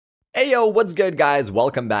Hey yo, what's good guys?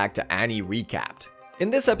 Welcome back to Annie Recapped. In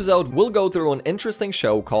this episode, we'll go through an interesting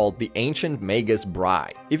show called The Ancient Magus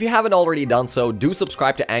Bride. If you haven't already done so, do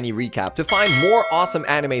subscribe to Annie Recap to find more awesome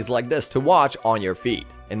animes like this to watch on your feed.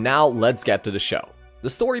 And now, let's get to the show. The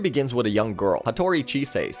story begins with a young girl, Hattori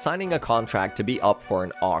Chise, signing a contract to be up for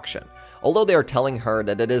an auction. Although they are telling her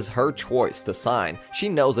that it is her choice to sign, she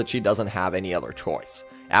knows that she doesn't have any other choice.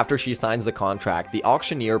 After she signs the contract, the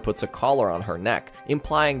auctioneer puts a collar on her neck,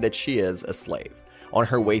 implying that she is a slave. On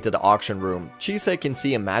her way to the auction room, Chise can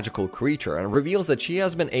see a magical creature and reveals that she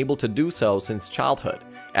has been able to do so since childhood.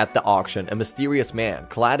 At the auction, a mysterious man,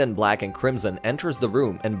 clad in black and crimson, enters the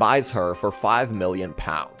room and buys her for £5 million.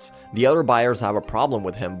 The other buyers have a problem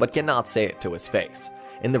with him but cannot say it to his face.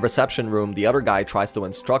 In the reception room, the other guy tries to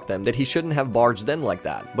instruct them that he shouldn't have barged in like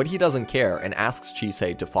that, but he doesn't care and asks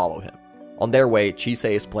Chise to follow him. On their way, Chise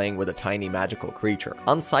is playing with a tiny magical creature,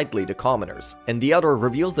 unsightly to commoners, and the other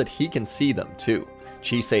reveals that he can see them too.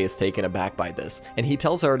 Chise is taken aback by this, and he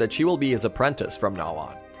tells her that she will be his apprentice from now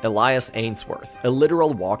on. Elias Ainsworth, a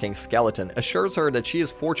literal walking skeleton, assures her that she is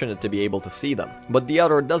fortunate to be able to see them, but the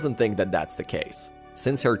other doesn't think that that's the case.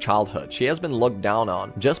 Since her childhood, she has been looked down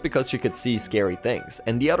on just because she could see scary things,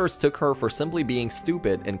 and the others took her for simply being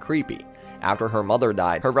stupid and creepy. After her mother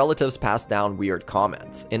died, her relatives passed down weird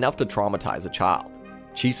comments, enough to traumatize a child.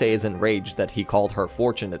 Chise is enraged that he called her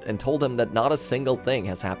fortunate and told him that not a single thing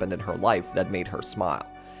has happened in her life that made her smile.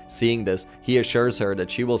 Seeing this, he assures her that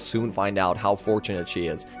she will soon find out how fortunate she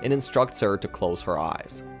is and instructs her to close her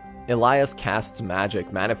eyes. Elias casts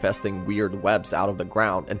magic, manifesting weird webs out of the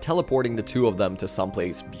ground and teleporting the two of them to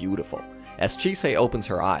someplace beautiful. As Chise opens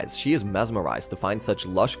her eyes, she is mesmerized to find such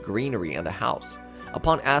lush greenery in the house.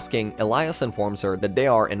 Upon asking, Elias informs her that they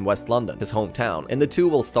are in West London, his hometown, and the two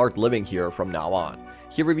will start living here from now on.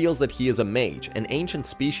 He reveals that he is a mage, an ancient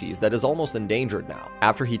species that is almost endangered now.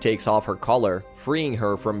 After he takes off her collar, freeing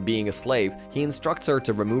her from being a slave, he instructs her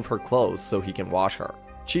to remove her clothes so he can wash her.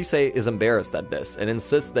 Chise is embarrassed at this and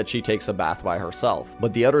insists that she takes a bath by herself,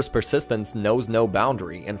 but the other's persistence knows no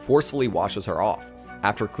boundary and forcefully washes her off.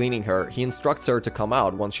 After cleaning her, he instructs her to come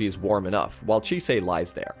out once she is warm enough, while Chise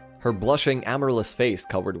lies there, her blushing, amorless face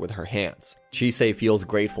covered with her hands. Chise feels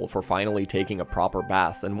grateful for finally taking a proper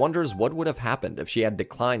bath and wonders what would have happened if she had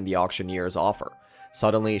declined the auctioneer's offer.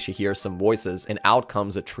 Suddenly, she hears some voices and out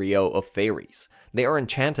comes a trio of fairies. They are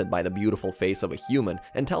enchanted by the beautiful face of a human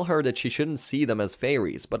and tell her that she shouldn't see them as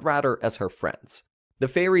fairies, but rather as her friends. The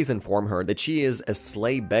fairies inform her that she is a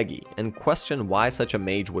slay beggy and question why such a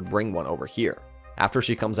mage would bring one over here. After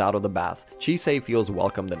she comes out of the bath, Chise feels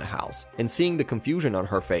welcomed in the house, and seeing the confusion on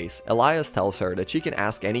her face, Elias tells her that she can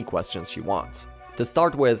ask any questions she wants. To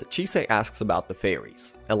start with, Chise asks about the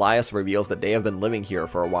fairies. Elias reveals that they have been living here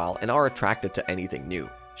for a while and are attracted to anything new.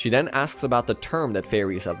 She then asks about the term that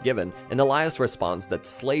fairies have given, and Elias responds that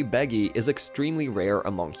slay beggy is extremely rare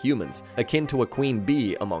among humans, akin to a queen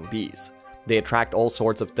bee among bees. They attract all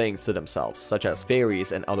sorts of things to themselves, such as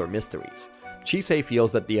fairies and other mysteries. Chise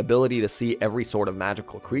feels that the ability to see every sort of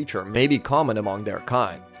magical creature may be common among their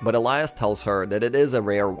kind, but Elias tells her that it is a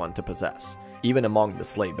rare one to possess, even among the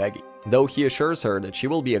slay beggy, though he assures her that she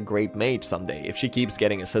will be a great mage someday if she keeps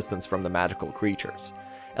getting assistance from the magical creatures.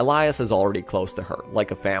 Elias is already close to her,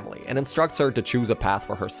 like a family, and instructs her to choose a path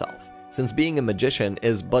for herself. Since being a magician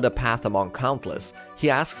is but a path among countless,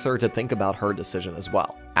 he asks her to think about her decision as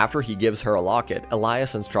well. After he gives her a locket,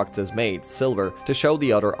 Elias instructs his maid, Silver, to show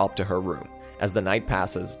the other up to her room. As the night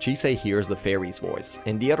passes, Chise hears the fairy's voice,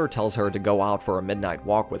 and the other tells her to go out for a midnight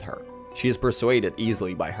walk with her. She is persuaded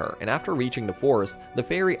easily by her, and after reaching the forest, the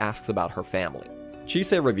fairy asks about her family.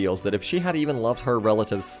 Chise reveals that if she had even loved her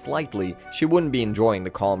relatives slightly, she wouldn't be enjoying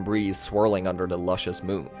the calm breeze swirling under the luscious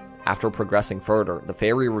moon. After progressing further, the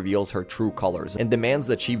fairy reveals her true colors and demands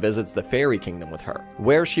that she visits the fairy kingdom with her,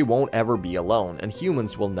 where she won't ever be alone and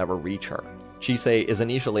humans will never reach her. Chise is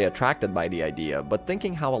initially attracted by the idea, but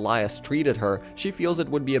thinking how Elias treated her, she feels it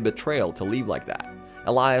would be a betrayal to leave like that.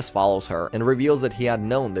 Elias follows her and reveals that he had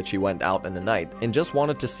known that she went out in the night and just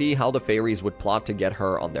wanted to see how the fairies would plot to get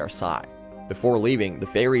her on their side. Before leaving, the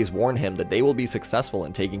fairies warn him that they will be successful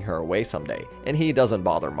in taking her away someday, and he doesn't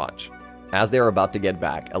bother much. As they are about to get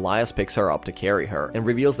back, Elias picks her up to carry her and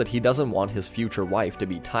reveals that he doesn't want his future wife to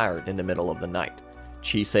be tired in the middle of the night.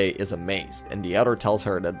 Chise is amazed, and the other tells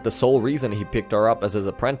her that the sole reason he picked her up as his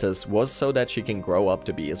apprentice was so that she can grow up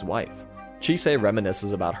to be his wife. Chise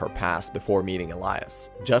reminisces about her past before meeting Elias.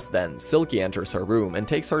 Just then, Silky enters her room and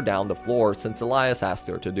takes her down the floor since Elias asked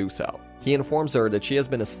her to do so. He informs her that she has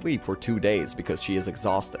been asleep for 2 days because she is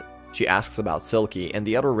exhausted. She asks about Silky, and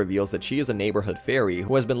the other reveals that she is a neighborhood fairy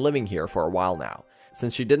who has been living here for a while now.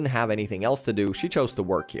 Since she didn't have anything else to do, she chose to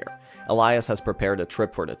work here. Elias has prepared a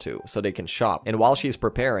trip for the two so they can shop, and while she's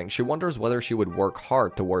preparing, she wonders whether she would work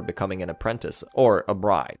hard toward becoming an apprentice or a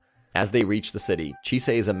bride. As they reach the city,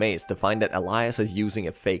 Chise is amazed to find that Elias is using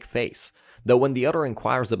a fake face, though when the other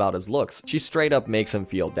inquires about his looks, she straight up makes him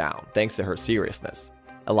feel down, thanks to her seriousness.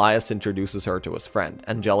 Elias introduces her to his friend,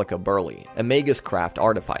 Angelica Burley, a Magus craft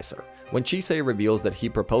artificer. When Chise reveals that he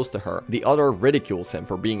proposed to her, the other ridicules him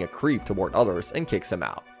for being a creep toward others and kicks him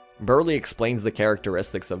out. Burley explains the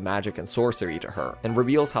characteristics of magic and sorcery to her and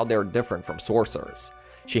reveals how they are different from sorcerers.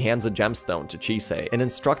 She hands a gemstone to Chise and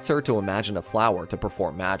instructs her to imagine a flower to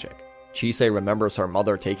perform magic. Chise remembers her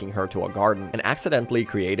mother taking her to a garden and accidentally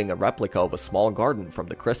creating a replica of a small garden from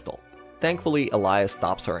the crystal. Thankfully, Elias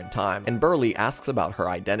stops her in time, and Burley asks about her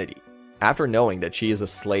identity. After knowing that she is a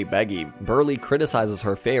slay beggy, Burley criticizes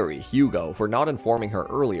her fairy, Hugo, for not informing her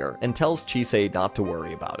earlier and tells Chise not to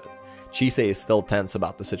worry about it. Chise is still tense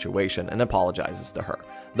about the situation and apologizes to her,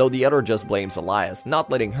 though the other just blames Elias,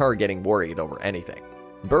 not letting her getting worried over anything.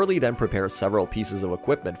 Burley then prepares several pieces of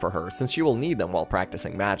equipment for her since she will need them while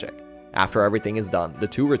practicing magic. After everything is done, the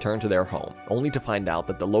two return to their home, only to find out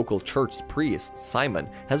that the local church's priest, Simon,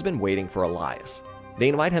 has been waiting for Elias. They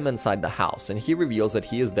invite him inside the house, and he reveals that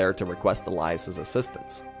he is there to request Elias's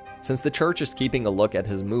assistance. Since the church is keeping a look at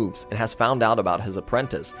his moves and has found out about his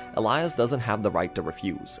apprentice, Elias doesn't have the right to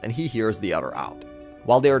refuse, and he hears the other out.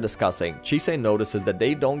 While they are discussing, Chise notices that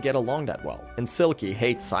they don't get along that well, and Silky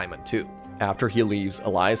hates Simon too. After he leaves,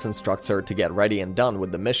 Elias instructs her to get ready and done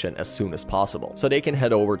with the mission as soon as possible, so they can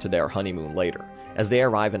head over to their honeymoon later. As they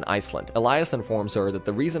arrive in Iceland, Elias informs her that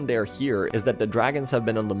the reason they're here is that the dragons have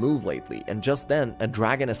been on the move lately, and just then, a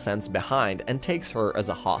dragon ascends behind and takes her as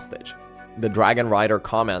a hostage. The dragon rider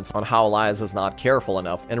comments on how Elias is not careful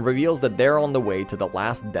enough and reveals that they're on the way to the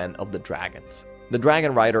last den of the dragons. The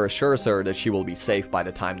dragon rider assures her that she will be safe by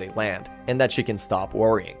the time they land, and that she can stop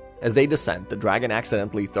worrying. As they descend, the dragon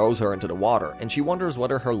accidentally throws her into the water, and she wonders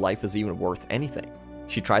whether her life is even worth anything.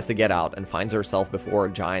 She tries to get out and finds herself before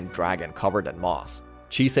a giant dragon covered in moss.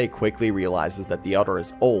 Chise quickly realizes that the other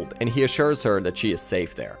is old, and he assures her that she is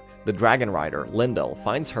safe there. The dragon rider, Lindell,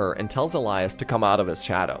 finds her and tells Elias to come out of his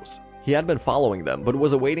shadows. He had been following them, but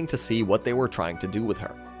was awaiting to see what they were trying to do with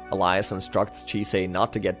her. Elias instructs Chise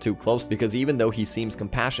not to get too close because even though he seems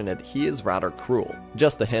compassionate, he is rather cruel.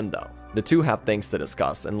 Just to him though. The two have things to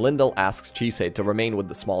discuss, and Lindell asks Chise to remain with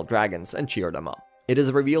the small dragons and cheer them up. It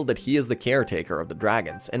is revealed that he is the caretaker of the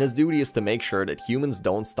dragons, and his duty is to make sure that humans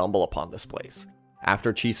don't stumble upon this place.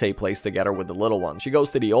 After Chise plays together with the little one, she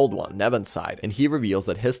goes to the old one, Nevin's side, and he reveals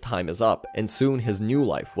that his time is up, and soon his new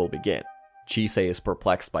life will begin. Chise is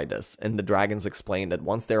perplexed by this, and the dragons explain that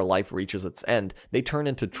once their life reaches its end, they turn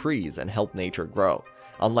into trees and help nature grow.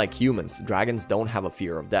 Unlike humans, dragons don't have a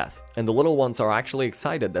fear of death, and the little ones are actually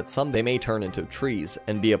excited that someday may turn into trees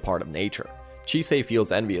and be a part of nature. Chise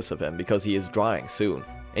feels envious of him because he is drying soon,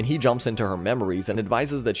 and he jumps into her memories and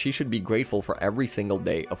advises that she should be grateful for every single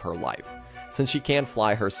day of her life. Since she can't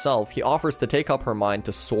fly herself, he offers to take up her mind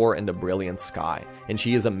to soar in the brilliant sky, and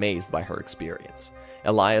she is amazed by her experience.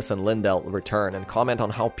 Elias and Lindell return and comment on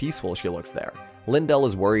how peaceful she looks there. Lindell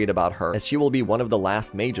is worried about her as she will be one of the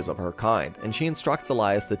last mages of her kind, and she instructs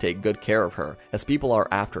Elias to take good care of her as people are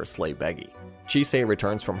after Slay Beggy. Chise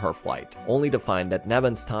returns from her flight, only to find that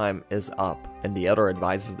Nevin's time is up, and the other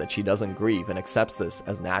advises that she doesn't grieve and accepts this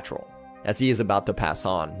as natural. As he is about to pass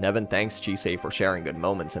on, Nevin thanks Chise for sharing good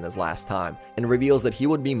moments in his last time, and reveals that he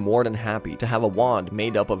would be more than happy to have a wand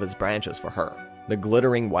made up of his branches for her. The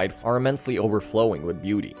glittering white are immensely overflowing with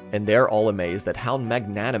beauty, and they're all amazed at how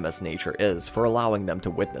magnanimous nature is for allowing them to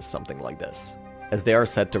witness something like this. As they are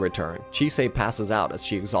set to return, Chise passes out as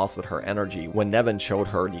she exhausted her energy when Nevin showed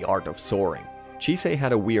her the art of soaring. Chise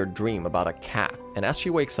had a weird dream about a cat, and as she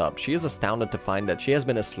wakes up, she is astounded to find that she has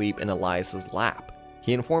been asleep in Elias's lap.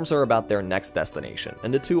 He informs her about their next destination,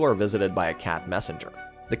 and the two are visited by a cat messenger.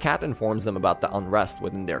 The cat informs them about the unrest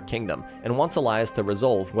within their kingdom and wants Elias to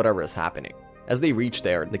resolve whatever is happening. As they reach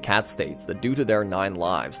there, the cat states that due to their 9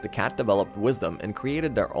 lives, the cat developed wisdom and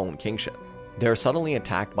created their own kingship. They are suddenly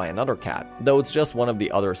attacked by another cat, though it's just one of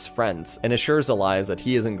the other's friends, and assures Elias that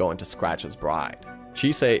he isn't going to scratch his bride.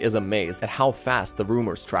 Chise is amazed at how fast the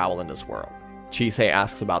rumors travel in this world. Chise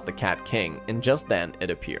asks about the Cat King, and just then it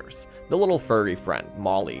appears. The little furry friend,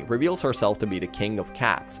 Molly, reveals herself to be the king of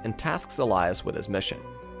cats and tasks Elias with his mission.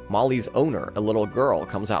 Molly's owner, a little girl,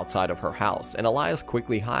 comes outside of her house, and Elias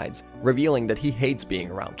quickly hides, revealing that he hates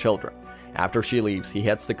being around children. After she leaves, he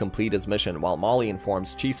heads to complete his mission while Molly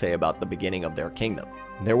informs Chise about the beginning of their kingdom.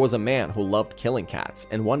 There was a man who loved killing cats,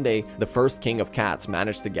 and one day, the first king of cats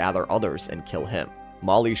managed to gather others and kill him.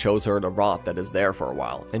 Molly shows her the rot that is there for a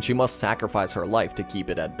while, and she must sacrifice her life to keep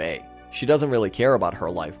it at bay. She doesn't really care about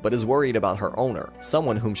her life, but is worried about her owner,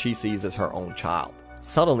 someone whom she sees as her own child.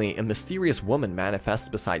 Suddenly, a mysterious woman manifests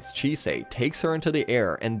beside Chisei, takes her into the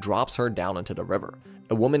air, and drops her down into the river.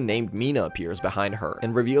 A woman named Mina appears behind her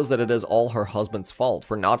and reveals that it is all her husband's fault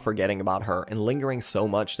for not forgetting about her and lingering so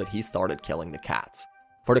much that he started killing the cats.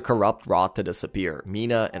 For the corrupt rot to disappear,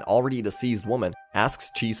 Mina, an already deceased woman,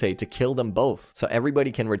 asks Chisei to kill them both so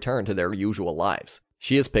everybody can return to their usual lives.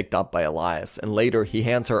 She is picked up by Elias, and later he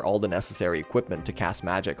hands her all the necessary equipment to cast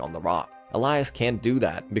magic on the rot. Elias can't do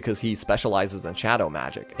that because he specializes in shadow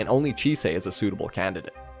magic, and only Chisei is a suitable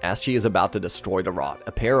candidate. As she is about to destroy the rot,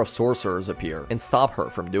 a pair of sorcerers appear and stop her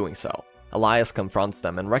from doing so. Elias confronts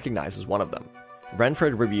them and recognizes one of them.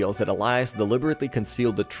 Renfred reveals that Elias deliberately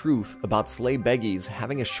concealed the truth about Slay Beggy's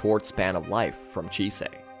having a short span of life from Chisei.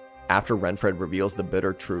 After Renfred reveals the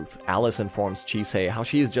bitter truth, Alice informs Chisei how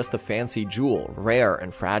she is just a fancy jewel, rare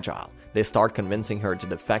and fragile. They start convincing her to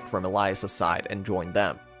defect from Elias' side and join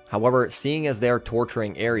them. However, seeing as they are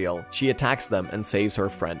torturing Ariel, she attacks them and saves her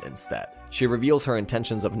friend instead. She reveals her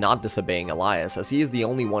intentions of not disobeying Elias, as he is the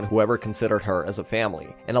only one who ever considered her as a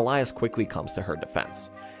family, and Elias quickly comes to her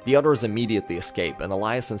defense. The others immediately escape, and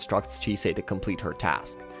Elias instructs Chisei to complete her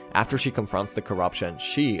task. After she confronts the corruption,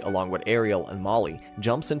 she, along with Ariel and Molly,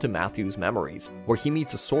 jumps into Matthew's memories, where he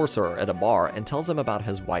meets a sorcerer at a bar and tells him about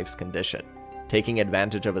his wife's condition. Taking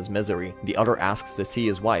advantage of his misery, the other asks to see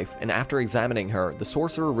his wife, and after examining her, the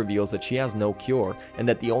sorcerer reveals that she has no cure and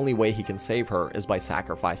that the only way he can save her is by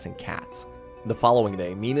sacrificing cats. The following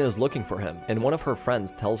day, Mina is looking for him, and one of her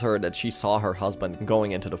friends tells her that she saw her husband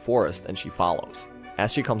going into the forest and she follows.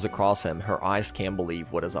 As she comes across him, her eyes can't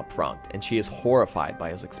believe what is up front, and she is horrified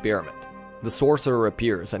by his experiment. The sorcerer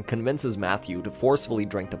appears and convinces Matthew to forcefully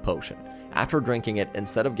drink the potion. After drinking it,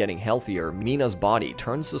 instead of getting healthier, Mina's body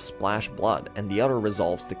turns to splash blood, and the other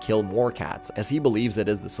resolves to kill more cats as he believes it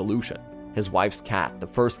is the solution. His wife's cat, the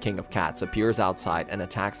first king of cats, appears outside and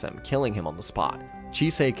attacks him, killing him on the spot.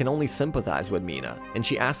 Chisei can only sympathize with Mina, and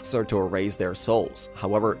she asks her to erase their souls.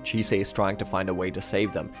 However, Chisei is trying to find a way to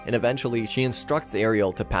save them, and eventually she instructs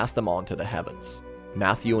Ariel to pass them on to the heavens.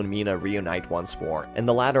 Matthew and Mina reunite once more, and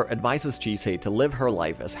the latter advises Chisei to live her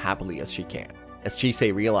life as happily as she can. As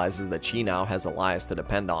Chisei realizes that she now has Elias to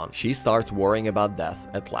depend on, she starts worrying about death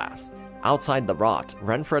at last. Outside the rot,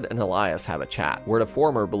 Renfred and Elias have a chat, where the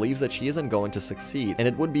former believes that she isn't going to succeed and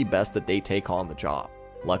it would be best that they take on the job.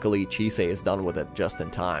 Luckily, Chisei is done with it just in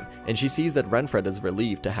time, and she sees that Renfred is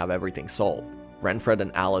relieved to have everything solved. Renfred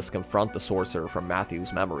and Alice confront the sorcerer from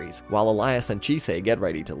Matthew's memories, while Elias and Chisei get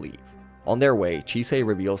ready to leave. On their way, Chisei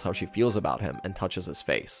reveals how she feels about him and touches his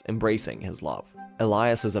face, embracing his love.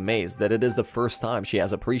 Elias is amazed that it is the first time she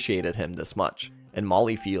has appreciated him this much, and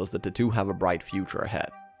Molly feels that the two have a bright future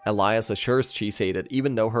ahead. Elias assures Chisei that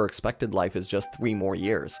even though her expected life is just 3 more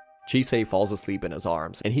years, Chisei falls asleep in his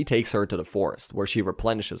arms, and he takes her to the forest, where she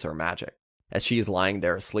replenishes her magic. As she is lying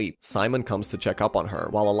there asleep, Simon comes to check up on her,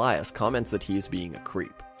 while Elias comments that he is being a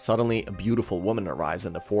creep. Suddenly, a beautiful woman arrives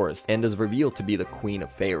in the forest and is revealed to be the Queen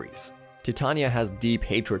of Fairies. Titania has deep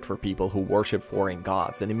hatred for people who worship foreign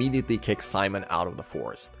gods and immediately kicks Simon out of the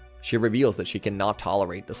forest. She reveals that she cannot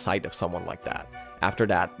tolerate the sight of someone like that. After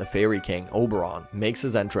that, the Fairy King, Oberon, makes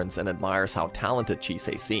his entrance and admires how talented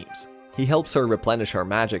Chisei seems. He helps her replenish her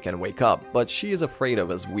magic and wake up, but she is afraid of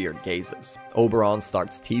his weird gazes. Oberon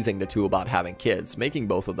starts teasing the two about having kids, making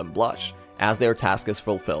both of them blush. As their task is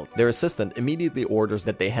fulfilled, their assistant immediately orders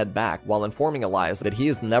that they head back while informing Elias that he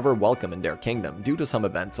is never welcome in their kingdom due to some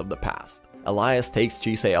events of the past. Elias takes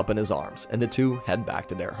Chisei up in his arms, and the two head back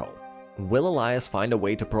to their home. Will Elias find a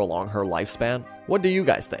way to prolong her lifespan? What do you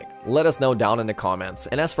guys think? Let us know down in the comments,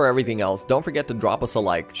 and as for everything else, don't forget to drop us a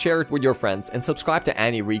like, share it with your friends, and subscribe to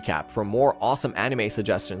Annie Recap for more awesome anime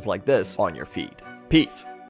suggestions like this on your feed. Peace!